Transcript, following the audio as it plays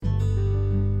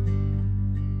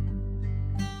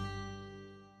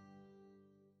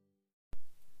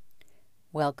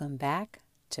Welcome back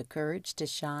to Courage to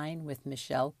Shine with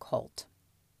Michelle Colt.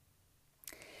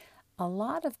 A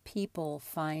lot of people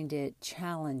find it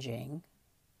challenging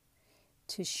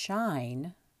to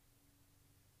shine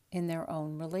in their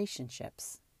own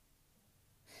relationships.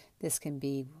 This can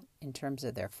be in terms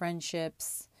of their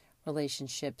friendships,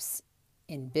 relationships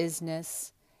in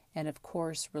business, and of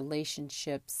course,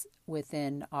 relationships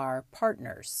within our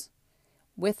partners,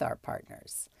 with our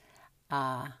partners.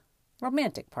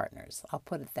 Romantic partners, I'll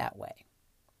put it that way.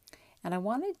 And I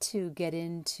wanted to get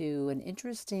into an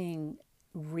interesting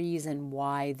reason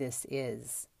why this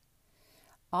is.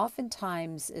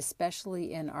 Oftentimes,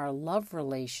 especially in our love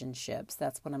relationships,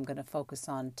 that's what I'm going to focus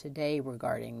on today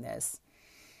regarding this,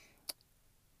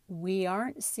 we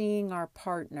aren't seeing our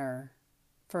partner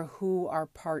for who our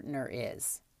partner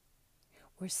is.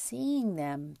 We're seeing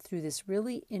them through this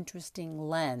really interesting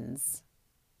lens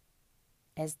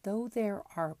as though they're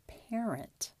our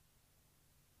parent.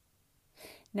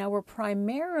 Now, we're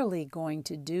primarily going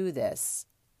to do this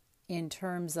in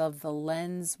terms of the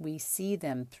lens we see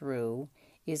them through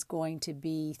is going to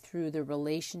be through the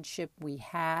relationship we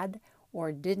had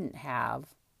or didn't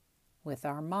have with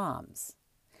our moms.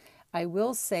 I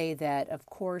will say that, of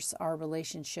course, our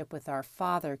relationship with our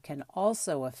father can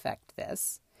also affect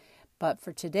this, but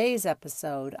for today's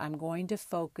episode, I'm going to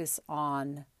focus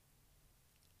on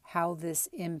how this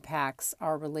impacts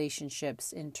our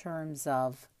relationships in terms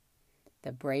of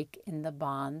the break in the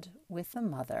bond with the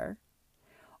mother,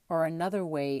 or another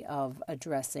way of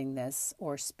addressing this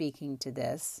or speaking to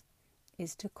this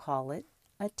is to call it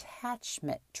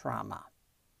attachment trauma.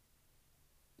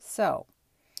 So,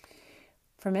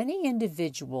 for many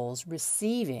individuals,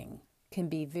 receiving can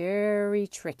be very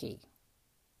tricky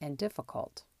and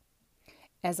difficult.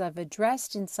 As I've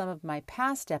addressed in some of my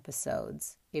past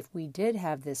episodes, if we did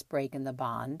have this break in the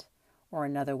bond, or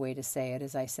another way to say it,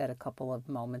 as I said a couple of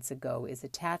moments ago, is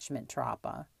attachment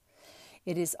trauma,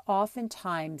 it is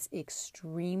oftentimes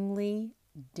extremely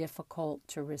difficult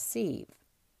to receive.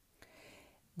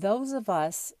 Those of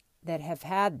us that have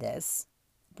had this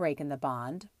break in the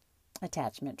bond,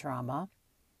 attachment trauma,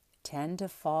 tend to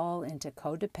fall into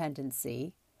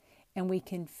codependency, and we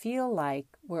can feel like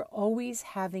we're always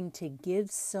having to give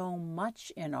so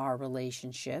much in our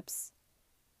relationships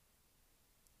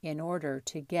in order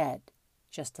to get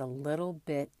just a little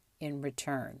bit in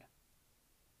return.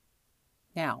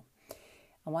 Now,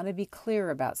 I want to be clear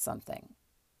about something.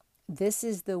 This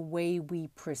is the way we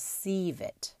perceive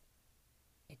it.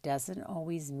 It doesn't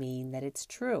always mean that it's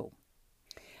true.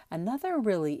 Another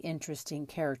really interesting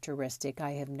characteristic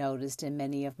I have noticed in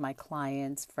many of my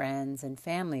clients, friends, and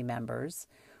family members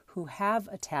who have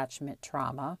attachment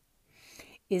trauma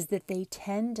is that they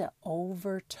tend to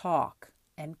over-talk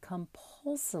and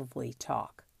compulsively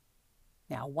talk.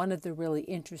 Now, one of the really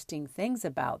interesting things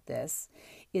about this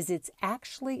is it's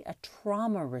actually a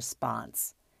trauma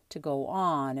response to go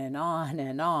on and on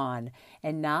and on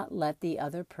and not let the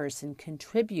other person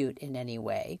contribute in any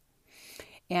way.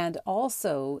 And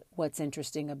also, what's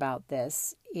interesting about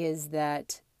this is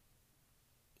that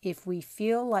if we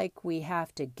feel like we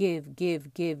have to give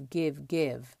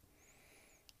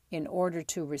in order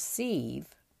to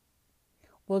receive,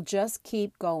 we'll just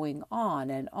keep going on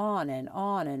and on and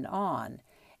on and on.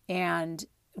 And,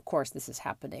 of course, this is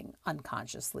happening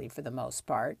unconsciously for the most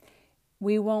part.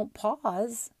 We won't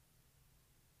pause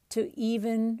to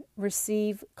even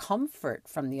receive comfort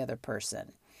from the other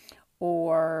person,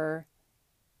 or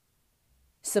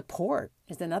support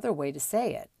is another way to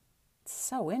say it. It's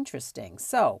so interesting.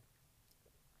 So,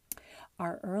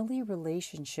 our early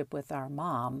relationship with our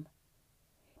mom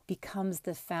becomes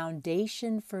the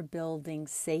foundation for building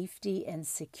safety and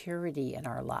security in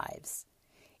our lives.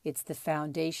 It's the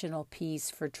foundational piece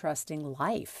for trusting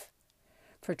life,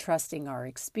 for trusting our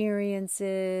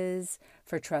experiences,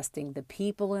 for trusting the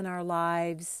people in our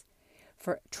lives,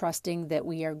 for trusting that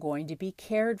we are going to be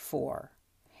cared for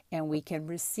and we can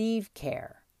receive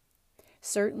care.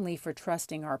 Certainly for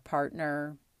trusting our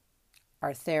partner,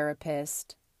 our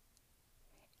therapist,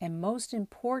 and most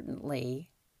importantly,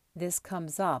 this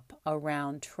comes up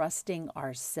around trusting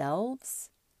ourselves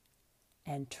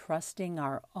and trusting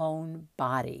our own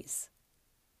bodies.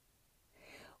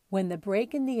 When the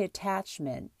break in the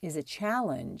attachment is a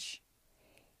challenge,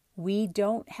 we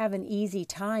don't have an easy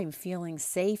time feeling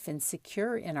safe and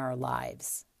secure in our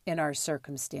lives, in our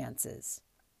circumstances,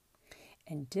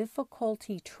 and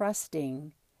difficulty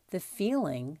trusting the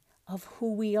feeling of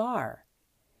who we are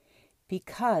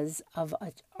because of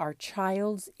our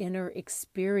child's inner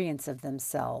experience of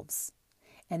themselves.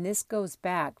 And this goes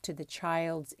back to the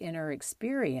child's inner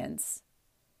experience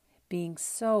being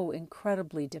so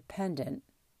incredibly dependent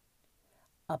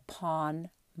upon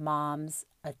mom's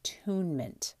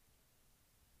attunement,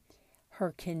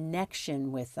 her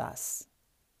connection with us.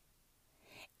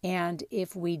 And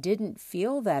if we didn't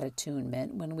feel that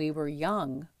attunement when we were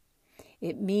young,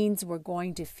 it means we're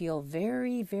going to feel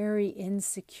very, very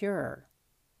insecure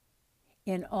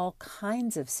in all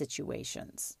kinds of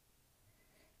situations.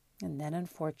 And then,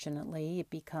 unfortunately, it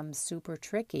becomes super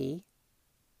tricky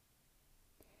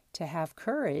to have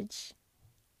courage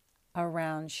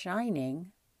around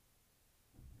shining,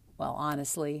 well,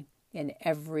 honestly, in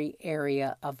every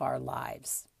area of our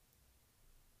lives.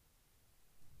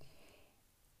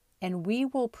 And we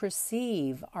will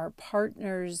perceive our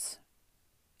partner's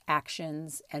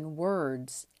actions and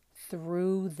words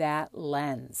through that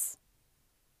lens.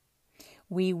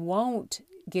 We won't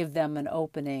give them an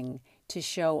opening to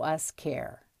show us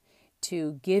care,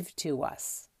 to give to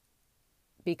us,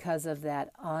 because of that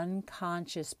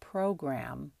unconscious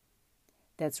program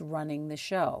that's running the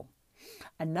show.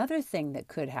 Another thing that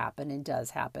could happen, and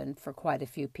does happen for quite a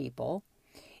few people,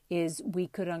 is we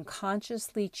could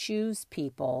unconsciously choose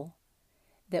people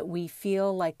that we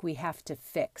feel like we have to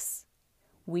fix.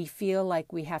 We feel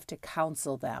like we have to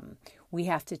counsel them. We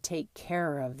have to take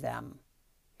care of them.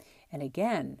 And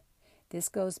again, this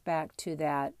goes back to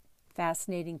that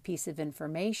fascinating piece of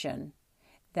information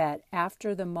that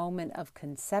after the moment of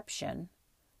conception,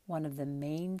 one of the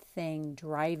main things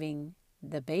driving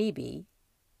the baby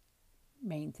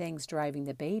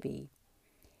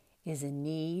is a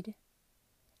need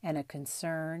and a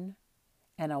concern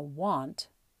and a want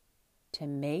to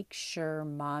make sure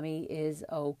mommy is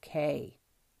okay.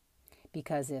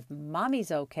 Because if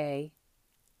mommy's okay,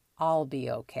 I'll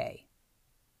be okay.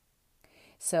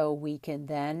 So we can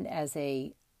then, as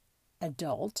a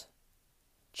adult,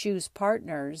 choose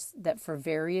partners that for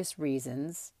various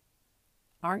reasons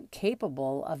aren't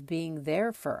capable of being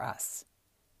there for us,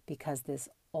 because this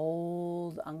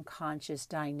old unconscious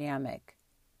dynamic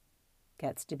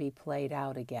gets to be played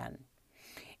out again.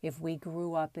 If we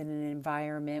grew up in an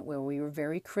environment where we were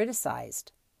very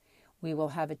criticized, we will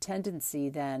have a tendency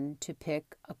then to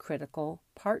pick a critical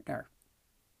partner,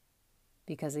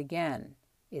 because again,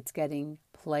 it's getting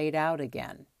played out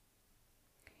again.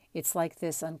 It's like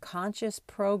this unconscious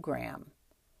program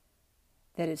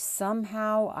that if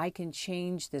somehow I can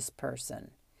change this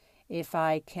person, if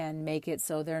I can make it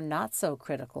so they're not so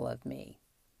critical of me,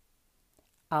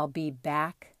 I'll be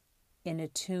back in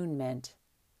attunement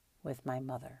with my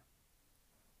mother.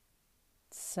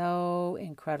 So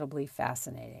incredibly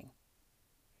fascinating.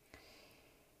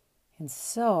 And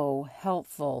so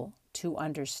helpful to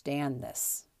understand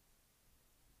this.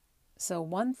 So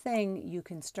one thing you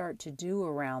can start to do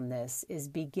around this is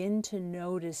begin to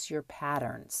notice your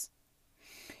patterns.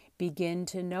 Begin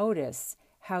to notice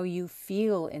how you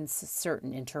feel in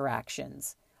certain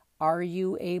interactions. Are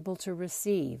you able to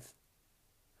receive?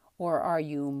 Or are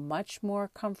you much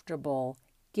more comfortable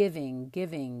giving,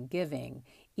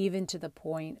 even to the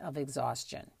point of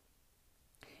exhaustion?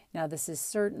 Now, this is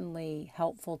certainly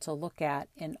helpful to look at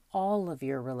in all of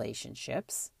your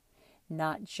relationships,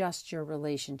 not just your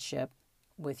relationship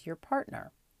with your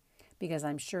partner, because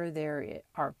I'm sure there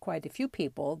are quite a few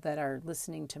people that are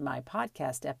listening to my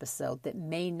podcast episode that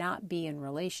may not be in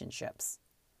relationships.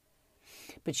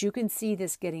 But you can see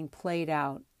this getting played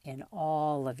out in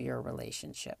all of your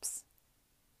relationships.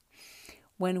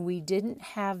 When we didn't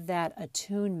have that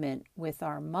attunement with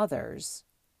our mothers,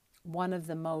 one of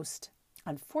the most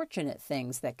unfortunate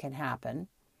things that can happen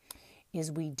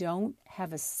is we don't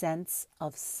have a sense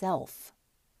of self.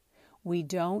 We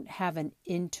don't have an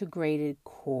integrated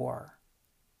core.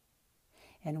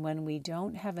 And when we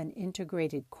don't have an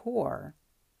integrated core,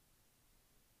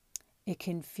 it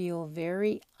can feel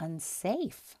very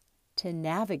unsafe to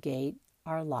navigate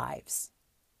our lives.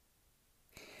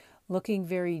 Looking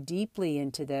very deeply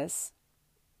into this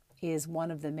is one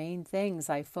of the main things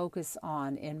I focus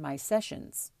on in my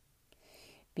sessions,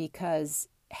 because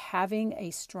having a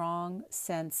strong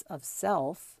sense of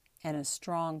self and a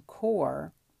strong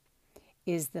core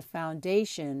is the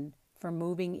foundation for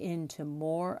moving into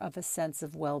more of a sense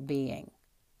of well-being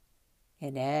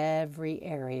in every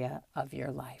area of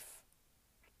your life.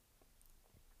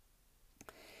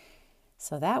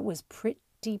 So that was pretty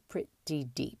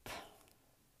deep.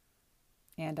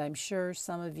 And I'm sure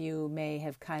some of you may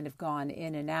have kind of gone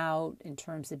in and out in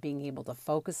terms of being able to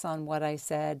focus on what I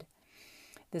said.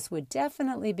 This would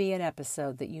definitely be an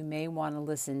episode that you may want to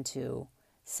listen to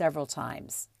several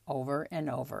times, over and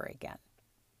over again.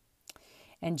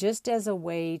 And just as a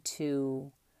way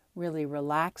to really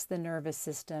relax the nervous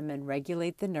system and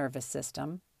regulate the nervous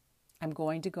system, I'm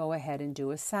going to go ahead and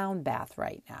do a sound bath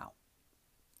right now.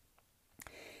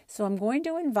 So I'm going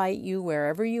to invite you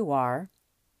wherever you are,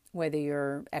 whether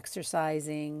you're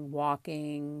exercising,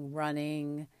 walking,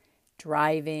 running,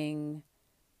 driving,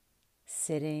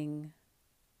 sitting,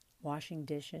 washing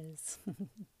dishes,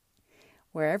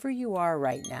 wherever you are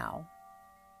right now,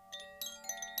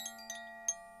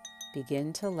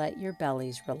 begin to let your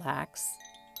bellies relax.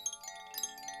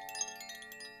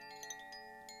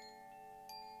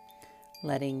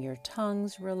 Letting your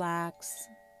tongues relax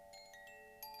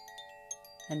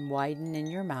and widen in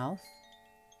your mouth.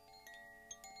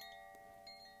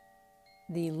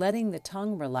 The letting the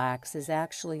tongue relax is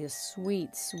actually a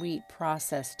sweet, sweet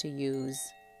process to use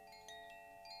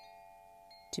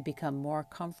to become more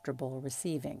comfortable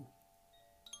receiving.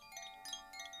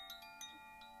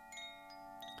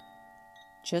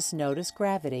 Just notice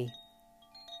gravity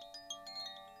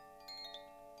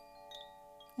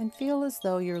and feel as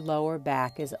though your lower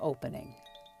back is opening.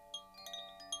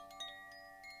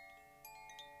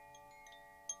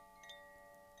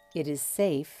 It is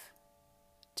safe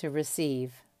to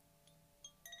receive.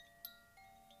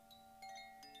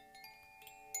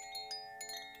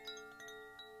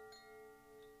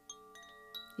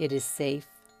 It is safe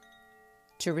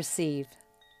to receive.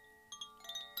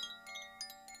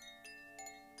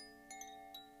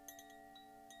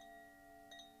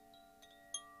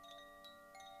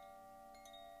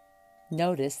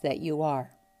 Notice that you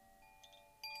are.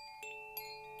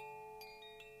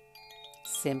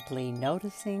 Simply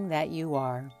noticing that you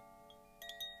are.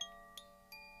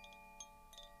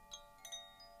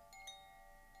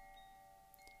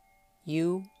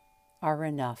 You are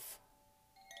enough.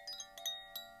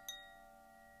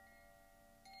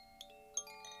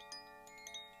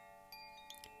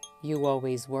 You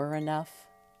always were enough,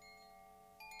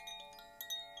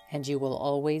 and you will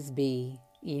always be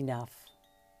enough.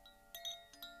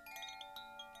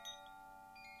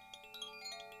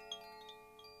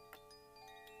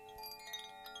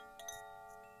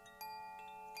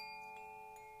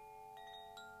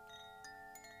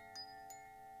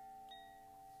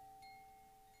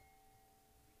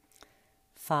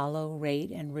 Follow,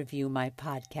 rate, and review my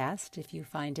podcast if you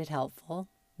find it helpful.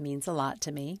 It means a lot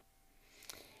to me.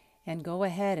 And go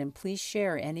ahead and please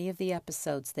share any of the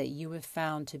episodes that you have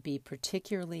found to be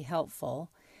particularly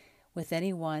helpful with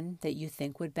anyone that you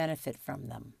think would benefit from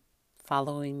them.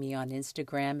 Following me on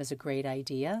Instagram is a great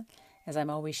idea, as I'm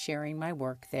always sharing my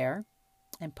work there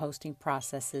and posting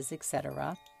processes,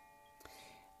 etc.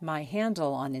 My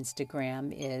handle on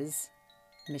Instagram is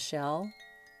Michelle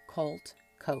Colt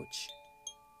Coach.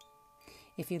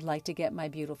 If you'd like to get my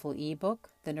beautiful ebook,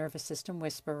 The Nervous System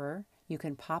Whisperer, you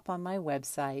can pop on my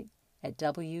website at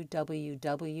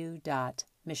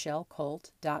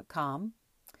www.michellecolt.com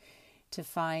to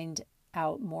find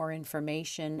out more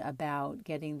information about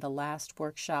getting the last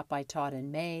workshop I taught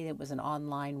in May. It was an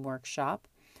online workshop,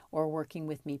 or working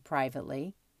with me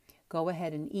privately. Go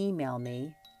ahead and email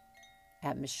me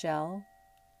at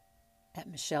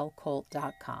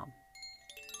michelle@michellecolt.com.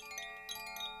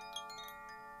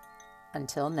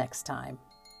 Until next time.